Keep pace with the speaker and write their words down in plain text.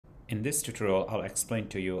In this tutorial, I'll explain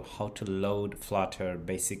to you how to load Flutter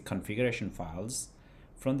basic configuration files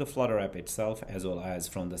from the Flutter app itself as well as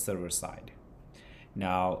from the server side.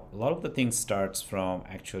 Now, a lot of the things starts from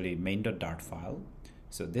actually main.dart file.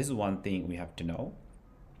 So this is one thing we have to know.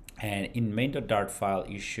 And in main.dart file,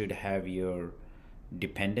 you should have your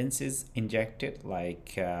dependencies injected.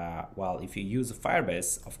 Like, well, if you use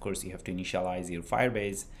Firebase, of course, you have to initialize your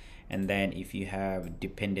Firebase. And then if you have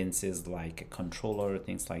dependencies like a controller,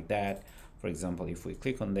 things like that, for example, if we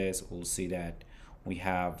click on this, we'll see that we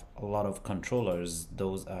have a lot of controllers.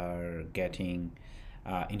 Those are getting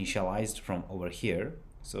initialized from over here.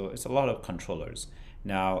 So it's a lot of controllers.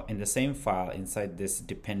 Now in the same file, inside this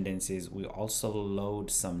dependencies, we also load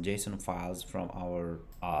some JSON files from our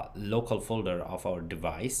local folder of our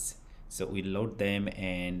device. So we load them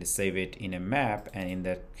and save it in a map, and in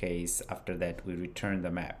that case, after that, we return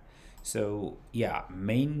the map. So yeah,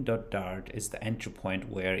 main.dart is the entry point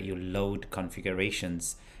where you load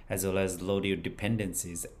configurations as well as load your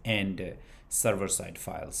dependencies and server-side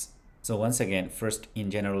files. So once again, first in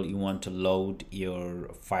general, you want to load your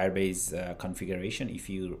Firebase configuration if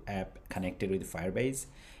your app connected with Firebase,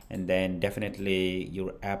 and then definitely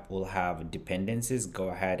your app will have dependencies. Go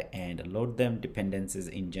ahead and load them. Dependencies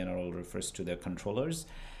in general refers to the controllers.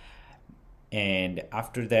 And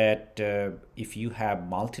after that, if you have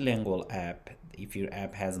multilingual app, if your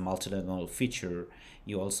app has multilingual feature,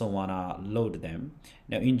 you also want to load them.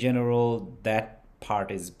 Now in general, that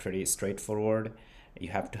part is pretty straightforward. You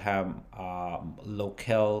have to have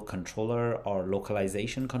local controller or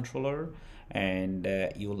localization controller, and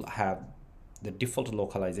you'll have the default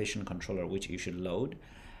localization controller which you should load,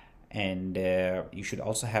 and you should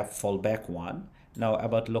also have fallback one. Now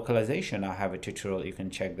about localization, I have a tutorial, you can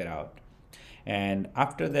check that out. And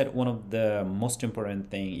after that, one of the most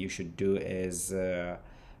important thing you should do is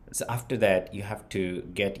so after that you have to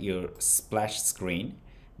get your splash screen.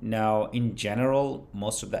 Now in general,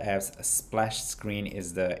 most of the apps, a splash screen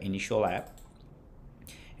is the initial app,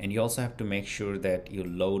 and you also have to make sure that you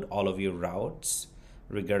load all of your routes,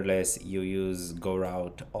 regardless you use Go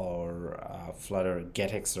route or Flutter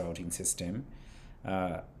GetX routing system.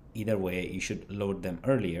 Either way, you should load them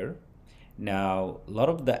earlier. Now, a lot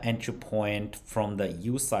of the entry point from the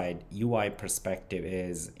UI perspective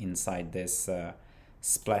is inside this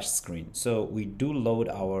splash screen. So we do load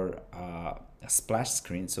our splash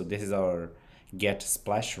screen. So this is our get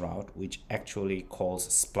splash route, which actually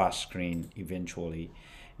calls splash screen eventually.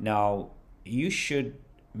 Now, you should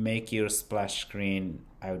make your splash screen,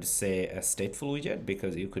 I would say, a stateful widget,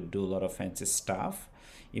 because you could do a lot of fancy stuff,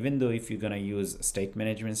 even though if you're going to use state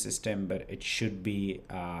management system, but it should be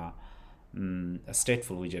a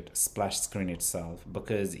stateful widget splash screen itself,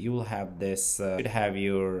 because you will have this should have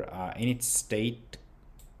your init state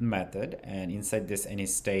method, and inside this init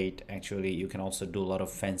state, actually you can also do a lot of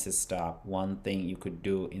fancy stuff. One thing you could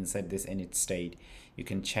do inside this init state, you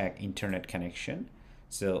can check internet connection.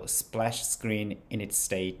 So splash screen init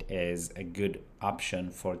state is a good option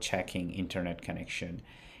for checking internet connection.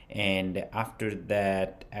 And after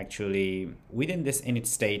that, actually within this init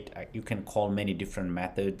state, you can call many different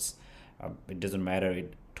methods. It doesn't matter,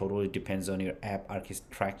 it totally depends on your app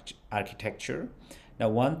architecture. Now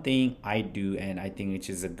one thing I do, and I think which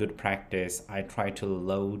is a good practice, I try to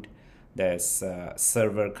load this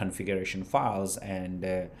server configuration files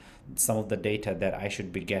and some of the data that I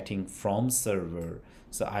should be getting from server.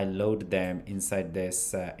 So I load them inside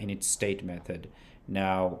this init state method.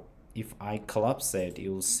 Now if I collapse it,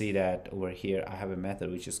 you will see that over here I have a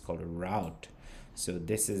method which is called a route. So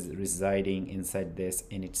this is residing inside this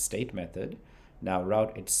init state method. Now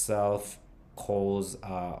route itself calls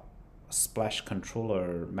a splash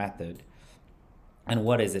controller method. And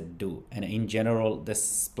what does it do? And in general, this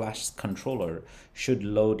splash controller should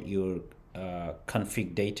load your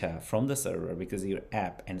config data from the server, because your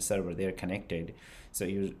app and server, they're connected. So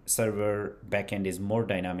your server backend is more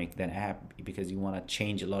dynamic than app, because you want to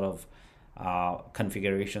change a lot of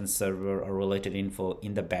configuration server or related info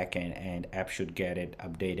in the backend, and app should get it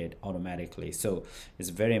updated automatically. So it's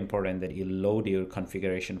very important that you load your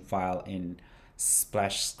configuration file in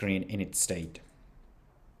splash screen init state.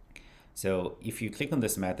 So if you click on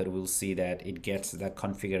this method, we'll see that it gets the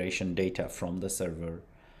configuration data from the server.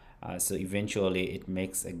 So eventually it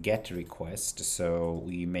makes a get request. So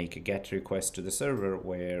we make a get request to the server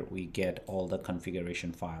where we get all the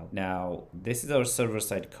configuration file. Now this is our server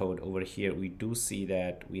side code. Over here we do see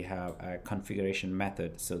that we have a configuration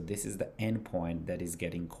method. So this is the endpoint that is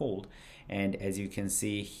getting called. And as you can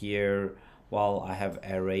see here, well, I have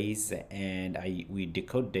arrays and we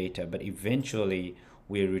decode data, but eventually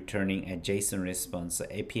we're returning a JSON response. So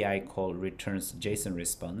API call returns JSON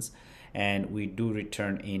response, and we do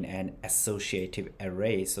return in an associative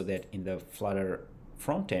array so that in the Flutter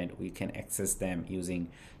front end we can access them using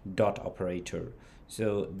dot operator.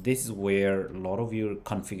 So this is where a lot of your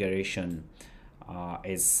configuration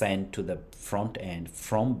is sent to the front end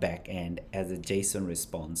from back end as a JSON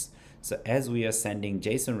response. So as we are sending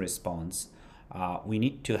JSON response, we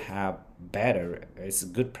need to have better. It's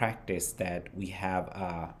good practice that we have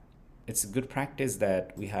a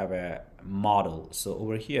model. So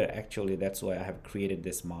over here, actually, that's why I have created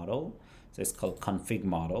this model. So it's called config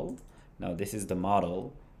model. Now this is the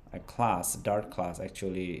model, a class, Dart class.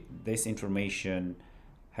 Actually, this information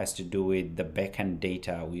has to do with the backend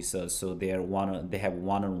data we saw. So they have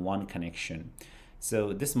one-on-one connection.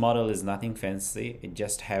 So this model is nothing fancy. It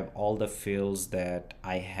just have all the fields that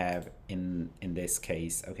I have in this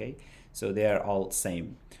case. Okay, so they are all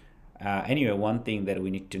same. Anyway, one thing that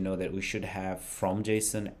we need to know that we should have from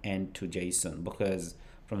JSON and to JSON, because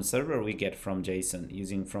from server we get from JSON.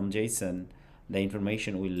 Using from JSON, the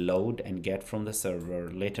information we load and get from the server,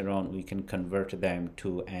 later on we can convert them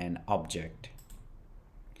to an object.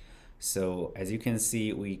 So as you can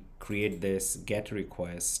see, we create this GET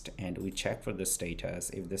request and we check for the status.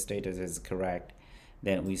 If the status is correct,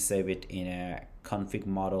 then we save it in a config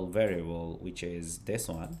model variable, which is this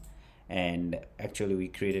one. And actually we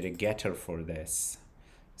created a getter for this.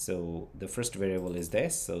 So the first variable is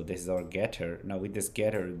this. So this is our getter. Now with this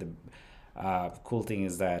getter, the cool thing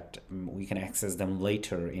is that we can access them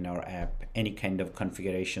later in our app, any kind of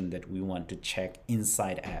configuration that we want to check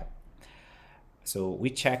inside app. So we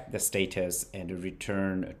check the status and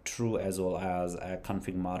return true as well as a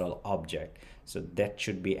config model object. So that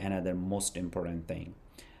should be another most important thing.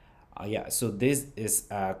 Yeah, so this is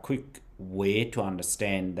a quick way to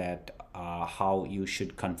understand that how you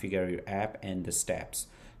should configure your app and the steps.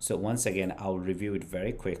 So once again, I'll review it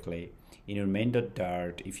very quickly. In your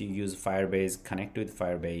main.dart, if you use Firebase, connect with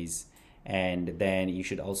Firebase, and then you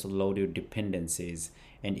should also load your dependencies.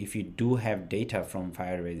 And if you do have data from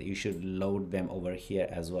Firebase, you should load them over here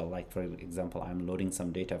as well. Like for example, I'm loading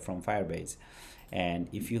some data from Firebase. And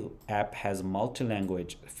if your app has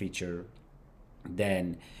multi-language feature,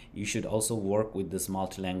 then you should also work with this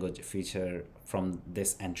multi-language feature from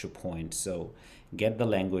this entry point. So get the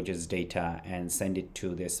languages data and send it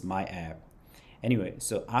to this my app. Anyway,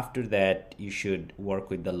 so after that you should work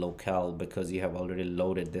with the locale because you have already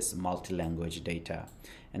loaded this multi-language data,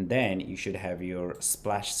 and then you should have your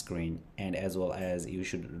splash screen, and as well as you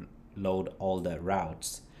should load all the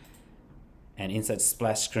routes. And inside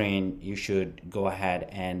splash screen you should go ahead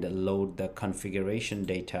and load the configuration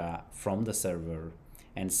data from the server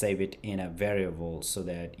and save it in a variable so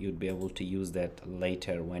that you'd be able to use that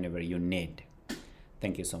later whenever you need.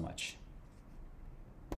 Thank you so much.